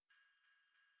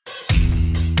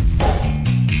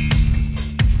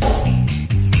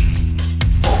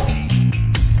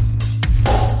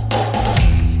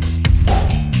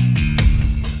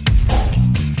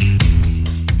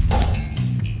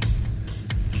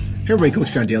Hey everybody,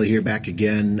 Coach John Daly here, back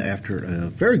again after a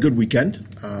very good weekend.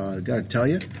 Got to tell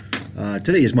you,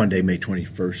 today is Monday, May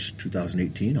 21st,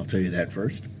 2018. I'll tell you that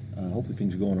first. Hopefully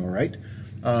things are going all right.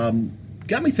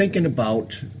 Got me thinking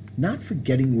about not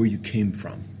forgetting where you came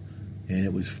from. And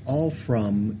it was all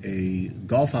from a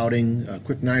golf outing, a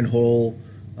quick 9-hole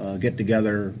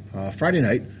get-together Friday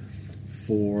night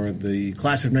for the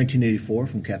class of 1984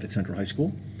 from Catholic Central High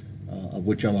School, of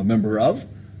which I'm a member of.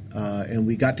 And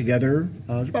we got together,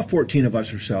 there's about 14 of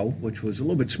us or so, which was a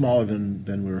little bit smaller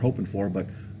than we were hoping for, but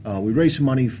we raised some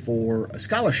money for a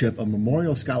scholarship, a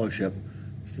memorial scholarship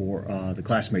for the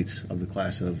classmates of the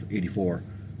class of 84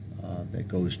 that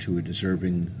goes to a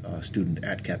deserving student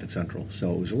at Catholic Central.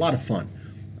 So it was a lot of fun.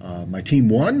 My team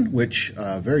won, which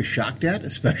very shocked at,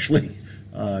 especially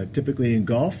typically in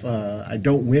golf. I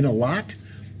don't win a lot,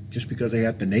 just because I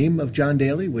had the name of John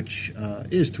Daly, which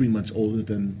is 3 months older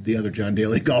than the other John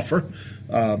Daly golfer.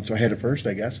 So I had it first,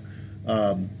 I guess.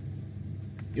 I'm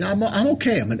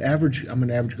okay. I'm an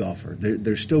average golfer.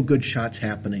 There's still good shots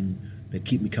happening that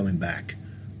keep me coming back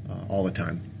all the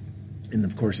time. And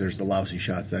of course, there's the lousy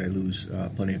shots that I lose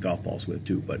plenty of golf balls with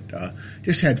too. But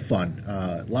just had fun.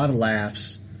 A lot of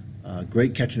laughs.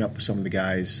 Great catching up with some of the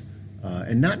guys,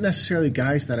 and not necessarily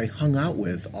guys that I hung out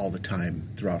with all the time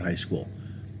throughout high school.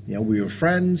 You know, we were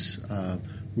friends.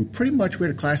 We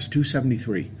had a class of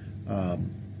 273.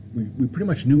 We pretty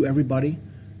much knew everybody,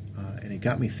 and it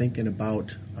got me thinking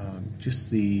about just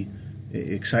the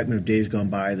excitement of days gone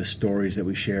by, the stories that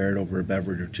we shared over a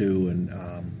beverage or two, and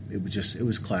it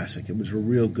was classic. It was a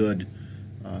real good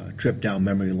trip down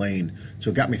memory lane. So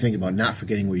it got me thinking about not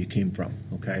forgetting where you came from.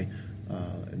 Okay,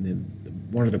 and then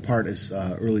one other part is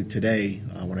early today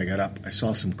when I got up, I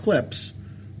saw some clips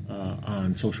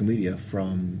on social media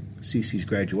from CC's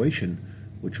graduation,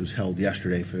 which was held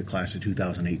yesterday for the class of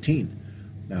 2018.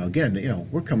 Now, again,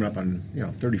 we're coming up on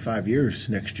 35 years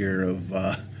next year of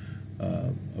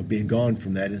being gone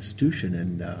from that institution,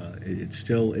 and it's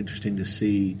still interesting to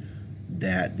see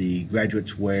that the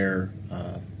graduates wear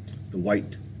the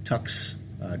white tux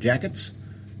jackets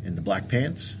and the black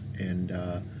pants, and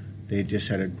they just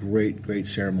had a great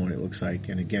ceremony, it looks like.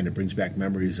 And again, it brings back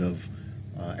memories of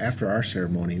after our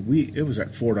ceremony. It was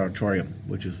at Ford Auditorium,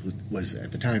 which was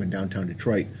at the time in downtown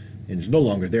Detroit, and it's no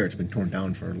longer there. It's been torn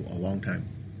down for a long time.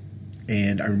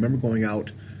 And I remember going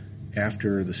out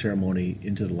after the ceremony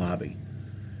into the lobby,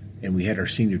 and we had our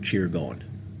senior cheer going,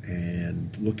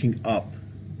 and looking up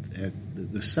at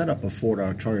the setup of Ford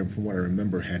Auditorium, from what I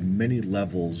remember, had many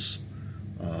levels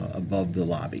above the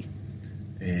lobby.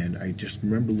 And I just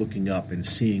remember looking up and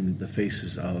seeing the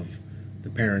faces of the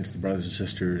parents, the brothers and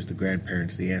sisters, the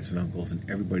grandparents, the aunts and uncles, and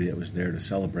everybody that was there to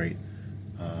celebrate.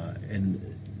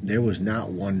 And there was not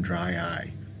one dry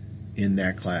eye in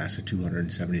that class of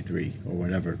 273, or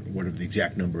whatever the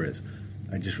exact number is.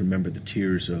 I just remember the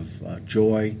tears of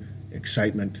joy,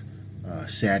 excitement,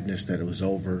 sadness that it was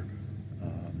over.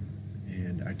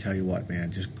 And I tell you what,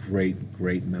 man, just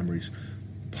great memories.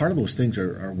 Part of those things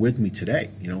are with me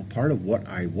today. Part of what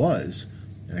I was.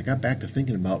 And I got back to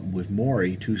thinking about with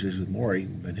Maury, Tuesdays with Maury,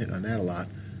 been hitting on that a lot.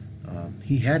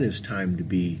 He had his time to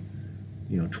be,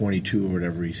 22 or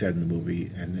whatever he said in the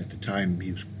movie. And at the time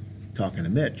he was talking to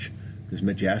Mitch, because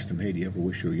Mitch asked him, "Hey, do you ever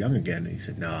wish you were young again?" And he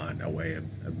said, "Nah, no way.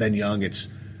 I've been young.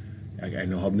 I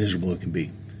know how miserable it can be."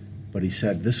 But he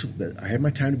said, I had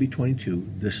my time to be 22.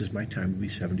 This is my time to be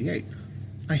 78.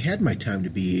 I had my time to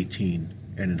be 18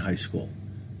 and in high school.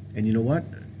 And you know what?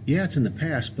 Yeah, it's in the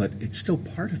past, but it's still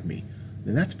part of me.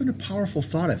 And that's been a powerful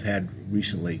thought I've had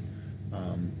recently.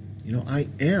 I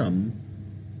am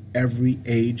every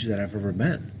age that I've ever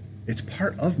been. It's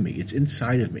part of me. It's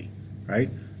inside of me, right?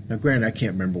 Now, granted, I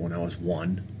can't remember when I was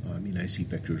 1. I see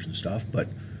pictures and stuff, but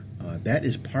that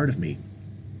is part of me.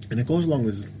 And it goes along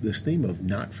with this theme of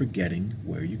not forgetting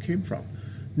where you came from.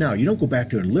 Now, you don't go back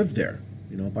there and live there,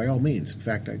 by all means. In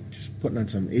fact, I just putting on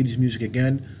some 80s music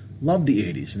again. Love the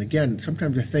 80s. And again,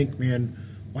 sometimes I think, man,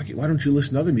 why don't you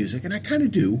listen to other music? And I kind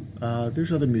of do.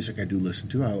 There's other music I do listen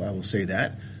to, I will say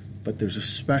that. But there's a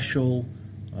special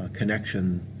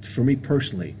connection, for me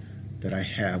personally, that I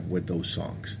have with those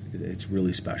songs. It's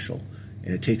really special.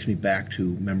 And it takes me back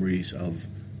to memories of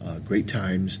great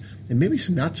times, and maybe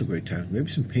some not so great times, maybe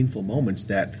some painful moments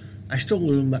that I still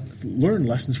learn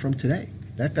lessons from today.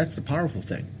 That's the powerful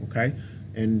thing, okay?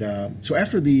 And so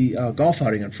after the golf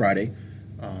outing on Friday,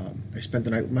 I spent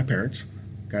the night with my parents.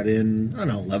 Got in,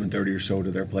 11:30 or so to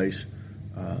their place.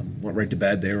 Went right to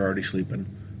bed. They were already sleeping.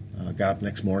 Got up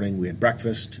next morning. We had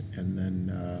breakfast, and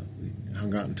then we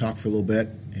hung out and talked for a little bit,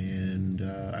 and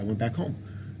I went back home.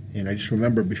 And I just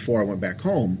remember before I went back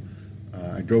home,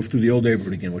 I drove through the old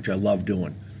neighborhood again, which I love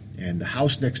doing. And the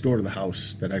house next door to the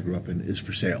house that I grew up in is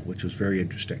for sale, which was very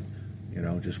interesting.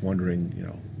 Just wondering,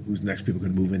 who's the next people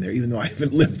going to move in there, even though I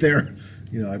haven't lived there.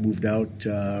 I moved out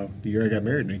the year I got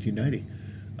married in 1990.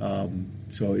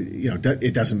 So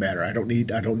it doesn't matter. I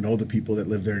don't know the people that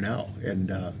live there now.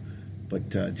 But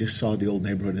just saw the old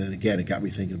neighborhood, and again, it got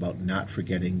me thinking about not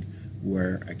forgetting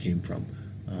where I came from.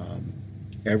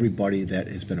 Everybody that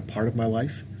has been a part of my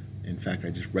life. In fact, I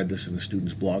just read this in a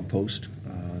student's blog post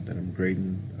that I'm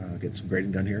grading, getting some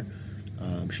grading done here.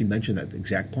 She mentioned that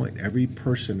exact point. Every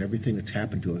person, everything that's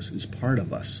happened to us is part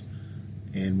of us.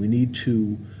 And we need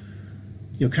to,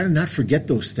 kind of not forget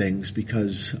those things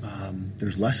because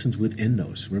there's lessons within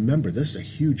those. Remember, this is a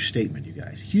huge statement, you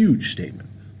guys. Huge statement.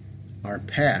 Our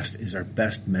past is our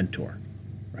best mentor,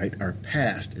 right? Our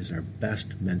past is our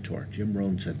best mentor. Jim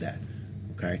Rohn said that,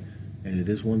 okay? And it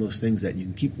is one of those things that you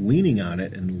can keep leaning on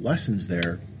it and lessons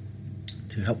there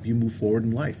to help you move forward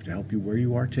in life, to help you where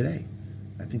you are today.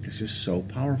 I think it's just so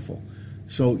powerful.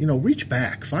 So, reach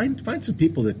back. Find some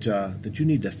people that you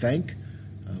need to thank,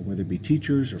 whether it be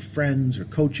teachers or friends or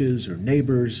coaches or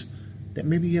neighbors that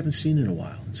maybe you haven't seen in a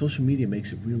while. And social media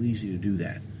makes it real easy to do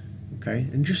that, okay?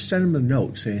 And just send them a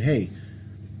note saying, hey,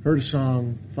 heard a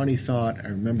song, funny thought, I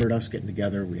remembered us getting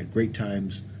together, we had great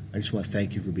times, I just want to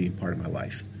thank you for being part of my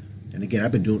life. And again,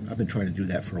 I've been trying to do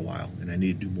that for a while, and I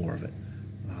need to do more of it.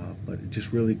 But it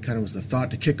just really kind of was the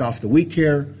thought to kick off the week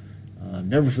here.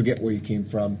 Never forget where you came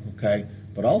from, okay?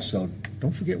 But also,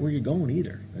 don't forget where you're going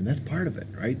either, and that's part of it,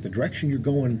 right? The direction you're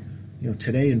going,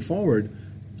 today and forward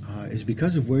is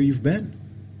because of where you've been,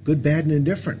 good, bad, and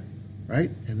indifferent, right?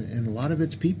 And a lot of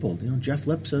it's people. Jeff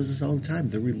Lipp says this all the time.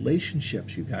 The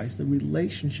relationships, you guys, the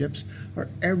relationships are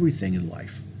everything in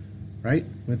life. Right?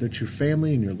 Whether it's your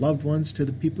family and your loved ones to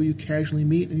the people you casually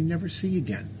meet and you never see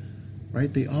again,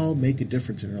 right? They all make a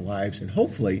difference in our lives. And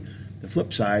hopefully the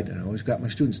flip side, and I always got my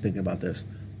students thinking about this,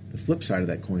 the flip side of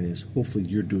that coin is hopefully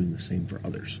you're doing the same for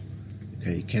others.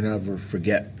 Okay? You can't ever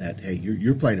forget that, hey,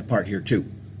 you're playing a part here too.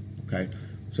 Okay?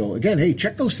 So again, hey,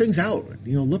 check those things out.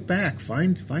 Look back,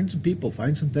 find some people,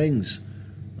 find some things,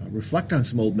 reflect on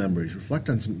some old memories, reflect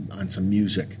on some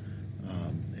music.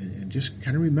 Just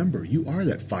kind of remember, you are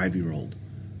that 5-year-old,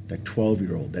 that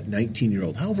 12-year-old, that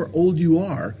 19-year-old. However old you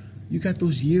are, you got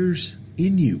those years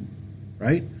in you,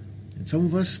 right? And some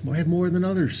of us have more than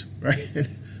others, right?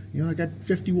 I got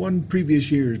 51 previous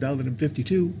years now that I'm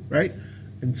 52, right?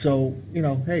 And so,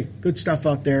 hey, good stuff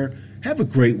out there. Have a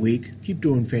great week. Keep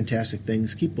doing fantastic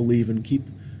things. Keep believing. Keep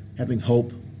having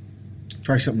hope.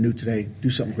 Try something new today. Do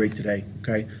something great today,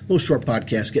 okay? A little short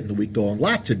podcast, getting the week going. A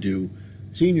lot to do.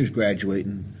 Seniors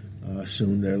graduating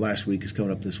soon. Their last week is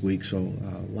coming up this week, so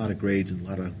a lot of grades and a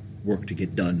lot of work to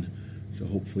get done. So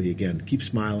hopefully, again, keep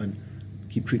smiling,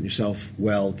 keep treating yourself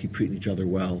well, keep treating each other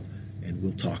well, and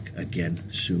we'll talk again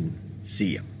soon.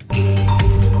 See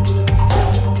ya.